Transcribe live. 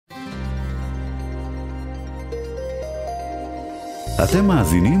אתם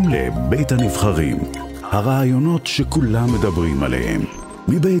מאזינים לבית הנבחרים, הרעיונות שכולם מדברים עליהם,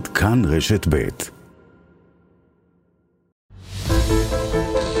 מבית כאן רשת בית.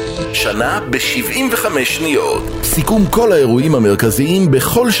 שנה ב-75 שניות. סיכום כל האירועים המרכזיים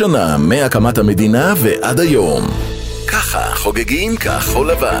בכל שנה מהקמת המדינה ועד היום. ככה חוגגים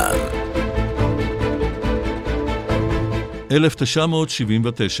כחול לבן.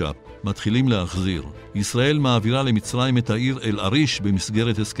 1979, מתחילים להחזיר. ישראל מעבירה למצרים את העיר אל-עריש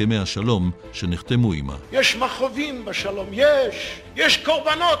במסגרת הסכמי השלום שנחתמו עימה. יש מכאובים בשלום, יש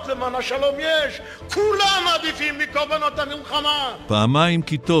קורבנות למען השלום, כולם עדיפים מקורבנות המלחמה. פעמיים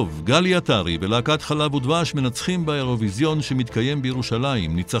כי טוב, גלי עטרי ולהקת חלב ודבש מנצחים באירוויזיון שמתקיים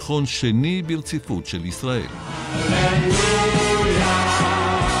בירושלים, ניצחון שני ברציפות של ישראל.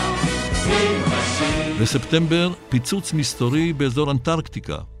 בספטמבר, פיצוץ מסתורי באזור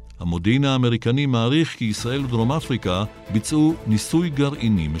אנטרקטיקה. המודיעין האמריקני מעריך כי ישראל ודרום אפריקה ביצעו ניסוי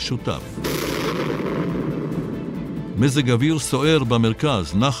גרעיני משותף. מזג אוויר סוער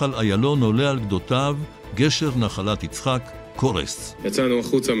במרכז, נחל איילון עולה על גדותיו, גשר נחלת יצחק קורס. יצאנו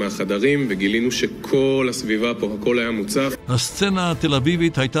החוצה מהחדרים וגילינו שכל הסביבה פה, הכל היה מוצף. הסצנה התל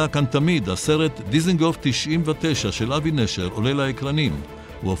אביבית הייתה כאן תמיד. הסרט דיזנגוף 99 של אבי נשר עולה לאקרנים.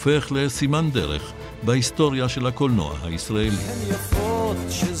 הוא הופך לסימן דרך בהיסטוריה של הקולנוע הישראלי. הן יפות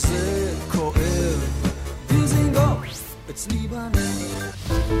שזה כואב, דיזנגוף אצלי בנגב.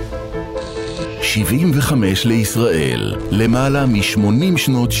 75 לישראל, למעלה מ-80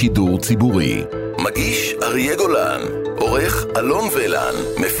 שנות שידור ציבורי. מגיש אריה גולן, עורך אלון ולן,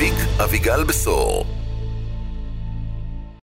 מפיק אביגל בסור.